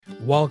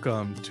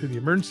Welcome to the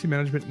Emergency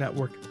Management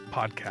Network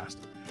podcast,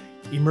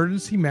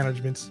 emergency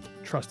management's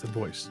trusted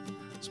voice,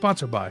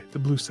 sponsored by the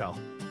Blue Cell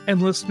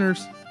and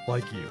listeners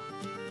like you.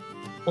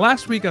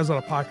 Last week, I was out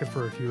of pocket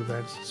for a few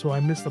events, so I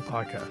missed the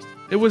podcast.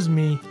 It was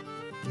me,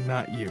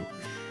 not you.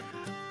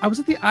 I was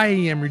at the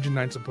IAM Region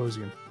 9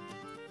 Symposium,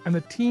 and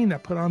the team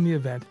that put on the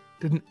event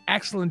did an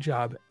excellent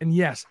job. And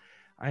yes,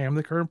 I am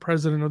the current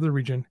president of the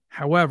region.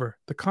 However,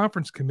 the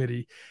conference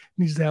committee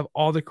needs to have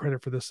all the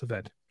credit for this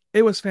event.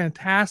 It was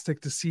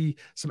fantastic to see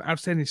some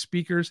outstanding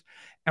speakers,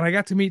 and I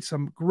got to meet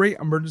some great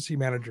emergency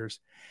managers.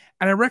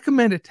 And I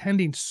recommend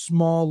attending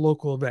small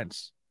local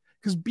events,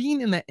 because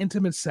being in that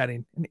intimate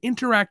setting and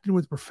interacting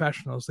with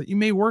professionals that you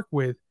may work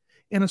with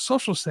in a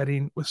social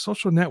setting with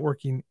social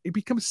networking, it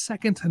becomes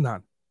second to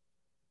none.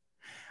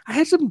 I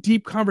had some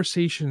deep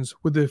conversations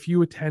with a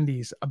few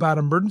attendees about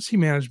emergency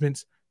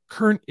management's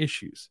current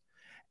issues.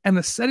 And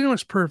the setting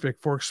was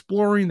perfect for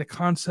exploring the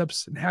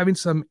concepts and having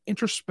some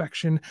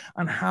introspection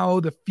on how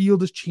the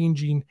field is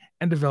changing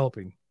and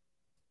developing.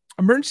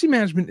 Emergency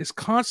management is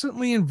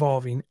constantly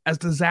evolving as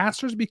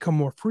disasters become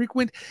more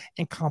frequent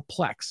and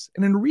complex.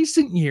 And in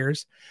recent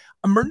years,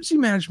 emergency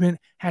management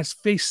has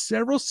faced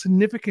several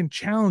significant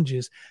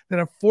challenges that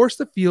have forced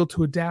the field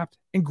to adapt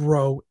and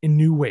grow in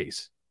new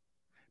ways.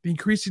 The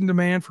increasing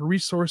demand for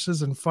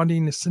resources and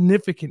funding is a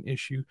significant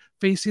issue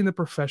facing the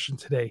profession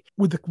today.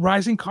 With the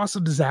rising cost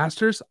of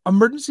disasters,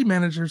 emergency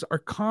managers are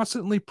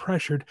constantly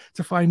pressured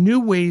to find new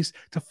ways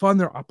to fund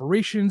their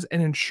operations and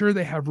ensure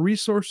they have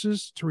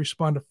resources to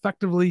respond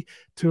effectively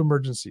to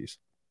emergencies.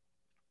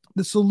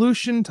 The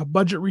solution to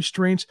budget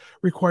restraints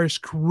requires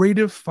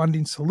creative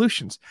funding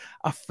solutions,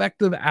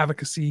 effective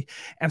advocacy,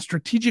 and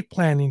strategic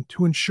planning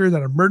to ensure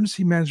that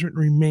emergency management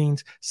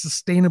remains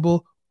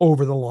sustainable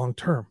over the long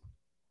term.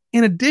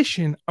 In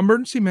addition,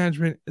 emergency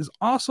management is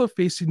also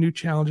facing new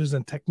challenges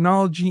in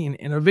technology and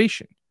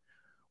innovation.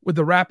 With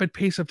the rapid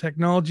pace of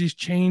technology's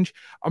change,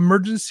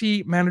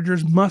 emergency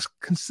managers must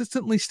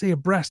consistently stay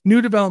abreast of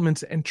new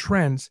developments and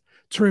trends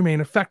to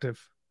remain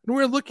effective. And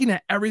we're looking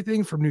at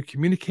everything from new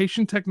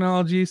communication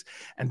technologies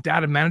and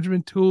data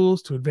management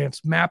tools to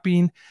advanced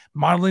mapping,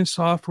 modeling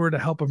software to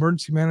help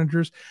emergency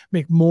managers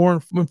make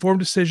more informed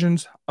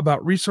decisions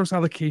about resource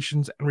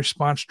allocations and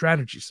response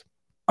strategies.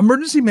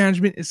 Emergency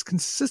management is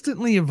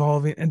consistently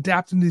evolving and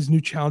adapting to these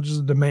new challenges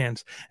and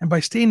demands. And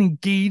by staying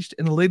engaged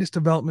in the latest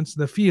developments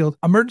in the field,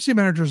 emergency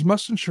managers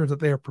must ensure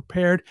that they are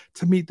prepared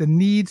to meet the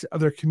needs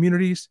of their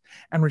communities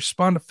and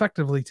respond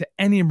effectively to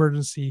any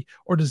emergency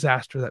or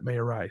disaster that may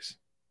arise.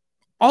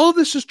 All of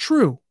this is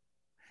true.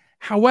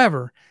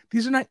 However,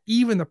 these are not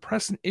even the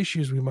pressing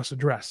issues we must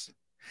address.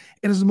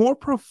 It is more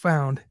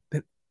profound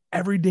than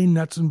everyday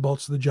nuts and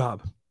bolts of the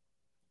job.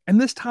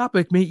 And this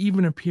topic may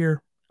even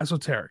appear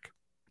esoteric.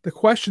 The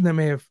question that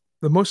may have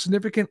the most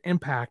significant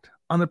impact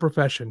on the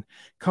profession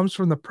comes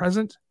from the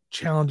present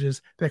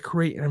challenges that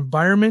create an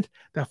environment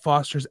that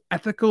fosters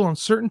ethical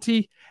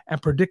uncertainty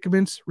and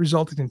predicaments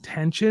resulting in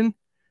tension,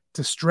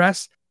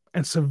 distress,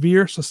 and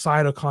severe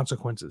societal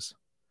consequences.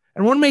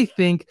 And one may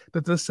think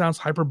that this sounds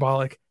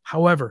hyperbolic.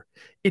 However,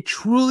 it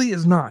truly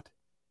is not.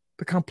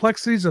 The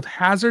complexities of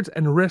hazards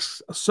and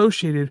risks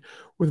associated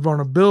with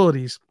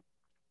vulnerabilities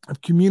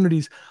of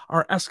communities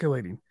are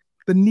escalating.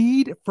 The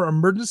need for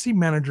emergency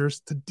managers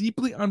to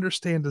deeply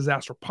understand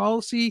disaster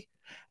policy,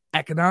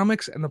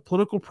 economics, and the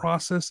political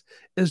process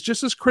is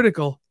just as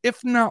critical,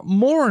 if not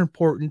more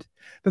important,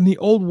 than the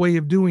old way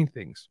of doing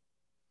things.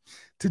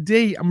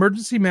 Today,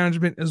 emergency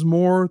management is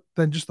more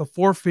than just the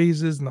 4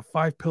 phases and the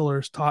 5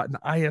 pillars taught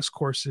in IS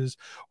courses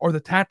or the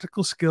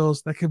tactical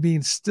skills that can be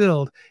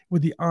instilled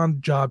with the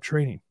on-job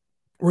training.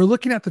 We're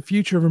looking at the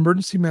future of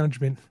emergency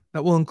management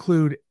that will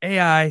include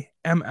AI,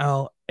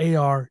 ML,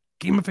 AR,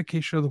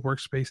 gamification of the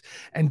workspace,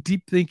 and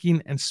deep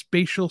thinking and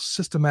spatial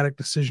systematic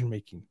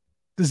decision-making.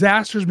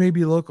 Disasters may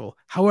be local.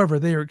 However,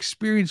 they are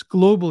experienced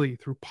globally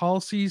through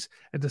policies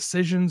and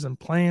decisions and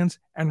plans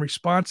and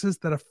responses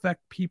that affect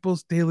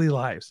people's daily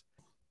lives.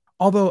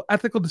 Although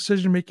ethical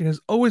decision-making has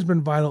always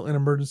been vital in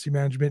emergency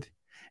management,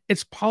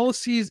 its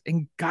policies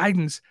and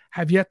guidance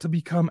have yet to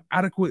become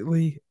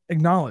adequately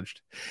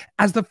acknowledged.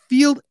 As the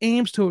field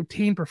aims to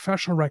obtain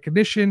professional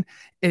recognition,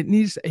 it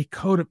needs a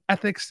code of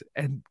ethics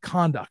and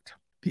conduct.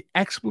 The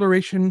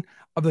exploration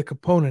of the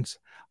components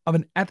of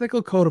an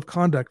ethical code of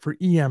conduct for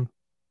EM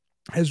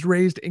has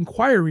raised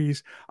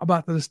inquiries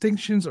about the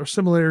distinctions or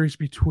similarities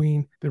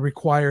between the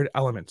required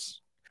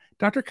elements.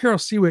 Dr. Carol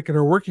Seawick and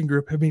her working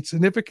group have made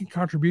significant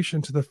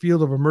contribution to the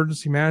field of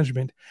emergency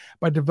management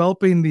by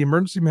developing the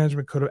Emergency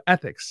Management Code of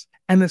Ethics.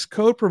 And this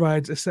code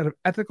provides a set of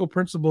ethical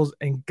principles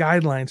and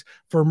guidelines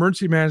for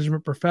emergency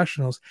management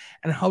professionals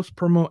and helps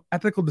promote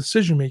ethical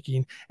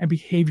decision-making and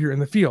behavior in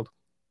the field.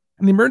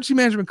 And the Emergency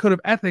Management Code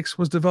of Ethics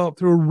was developed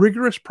through a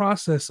rigorous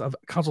process of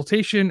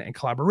consultation and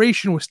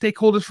collaboration with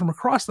stakeholders from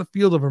across the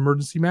field of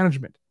emergency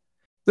management.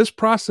 This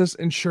process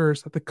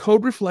ensures that the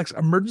code reflects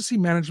emergency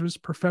management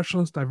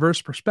professionals'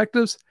 diverse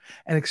perspectives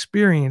and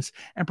experience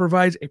and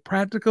provides a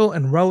practical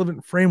and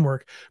relevant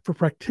framework for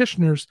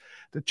practitioners,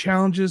 the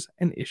challenges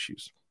and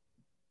issues.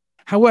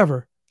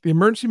 However, The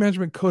Emergency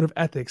Management Code of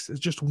Ethics is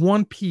just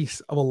one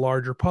piece of a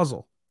larger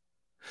puzzle.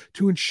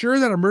 To ensure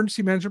that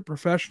emergency management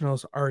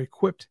professionals are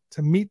equipped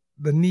to meet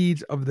the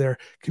needs of their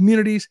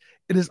communities,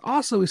 it is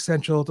also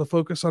essential to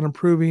focus on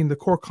improving the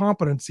core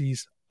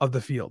competencies of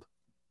the field.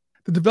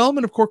 The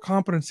development of core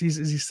competencies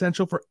is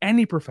essential for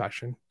any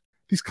profession.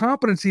 These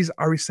competencies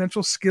are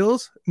essential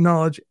skills,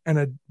 knowledge, and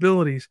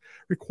abilities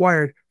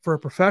required for a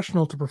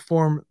professional to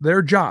perform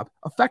their job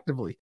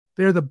effectively.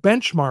 They are the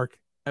benchmark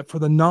for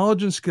the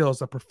knowledge and skills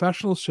that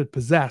professionals should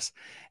possess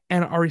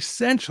and are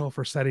essential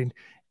for setting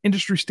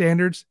industry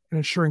standards and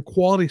ensuring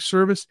quality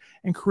service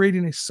and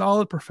creating a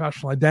solid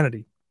professional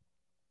identity.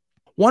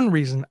 One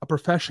reason a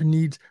profession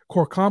needs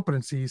core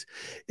competencies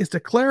is to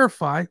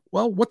clarify,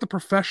 what the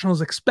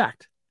professionals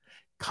expect.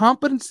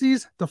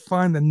 Competencies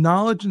define the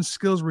knowledge and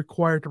skills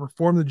required to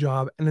perform the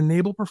job and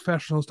enable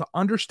professionals to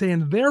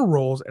understand their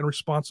roles and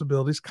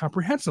responsibilities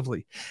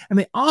comprehensively. And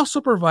they also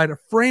provide a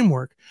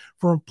framework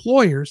for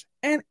employers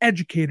and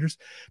educators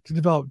to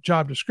develop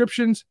job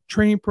descriptions,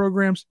 training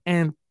programs,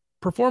 and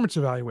performance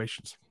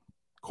evaluations.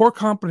 Core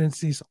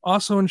competencies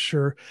also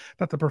ensure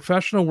that the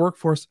professional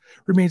workforce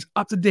remains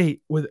up to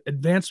date with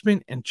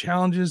advancement and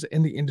challenges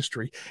in the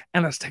industry.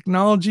 And as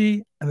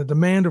technology and the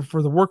demand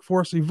for the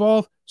workforce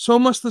evolve, so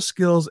must the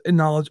skills and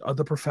knowledge of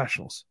the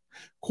professionals.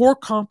 Core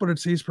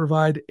competencies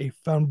provide a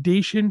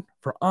foundation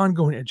for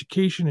ongoing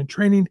education and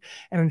training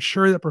and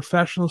ensure that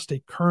professionals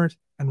stay current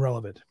and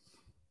relevant.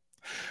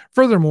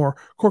 Furthermore,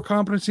 core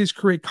competencies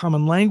create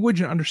common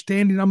language and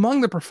understanding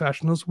among the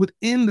professionals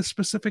within the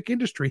specific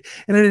industry,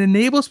 and it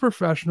enables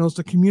professionals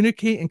to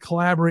communicate and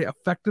collaborate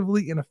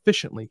effectively and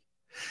efficiently.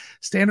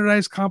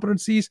 Standardized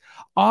competencies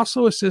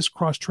also assist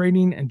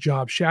cross-training and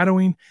job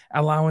shadowing,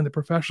 allowing the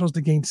professionals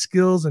to gain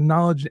skills and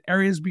knowledge in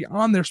areas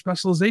beyond their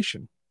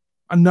specialization.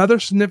 Another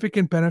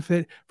significant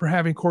benefit for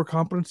having core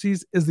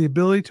competencies is the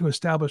ability to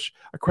establish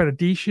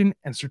accreditation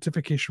and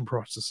certification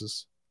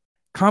processes.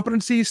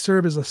 Competencies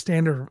serve as a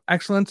standard of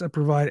excellence and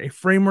provide a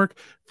framework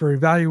for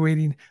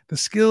evaluating the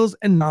skills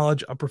and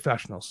knowledge of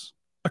professionals.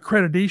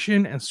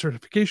 Accreditation and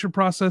certification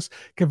process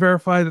can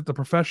verify that the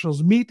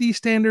professionals meet these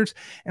standards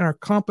and are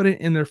competent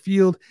in their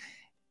field,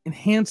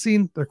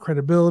 enhancing their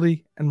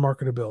credibility and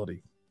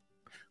marketability.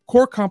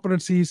 Core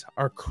competencies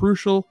are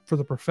crucial for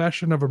the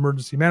profession of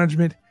emergency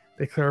management.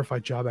 They clarify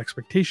job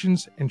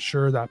expectations,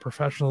 ensure that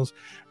professionals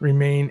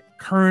remain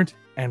current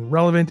and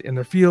relevant in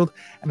their field,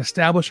 and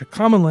establish a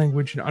common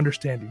language and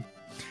understanding,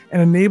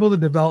 and enable the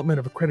development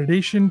of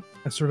accreditation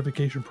and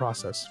certification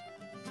process.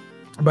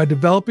 By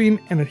developing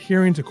and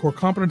adhering to core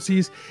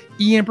competencies,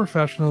 EM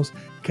professionals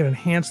can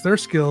enhance their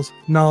skills,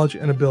 knowledge,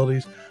 and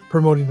abilities,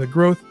 promoting the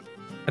growth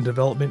and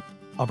development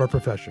of our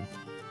profession.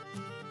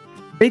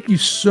 Thank you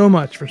so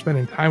much for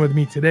spending time with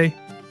me today,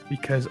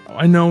 because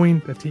I knowing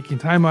that taking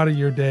time out of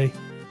your day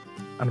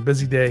on a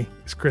busy day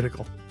is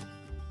critical.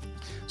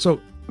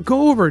 So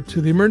go over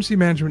to the Emergency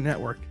Management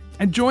Network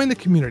and join the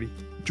community.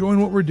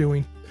 Join what we're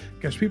doing,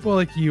 because people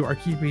like you are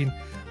keeping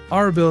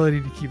our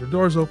ability to keep the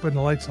doors open,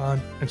 the lights on,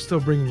 and still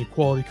bringing you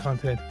quality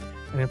content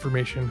and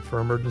information for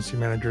emergency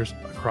managers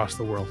across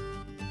the world.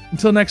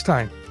 Until next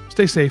time,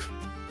 stay safe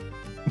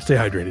and stay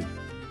hydrated.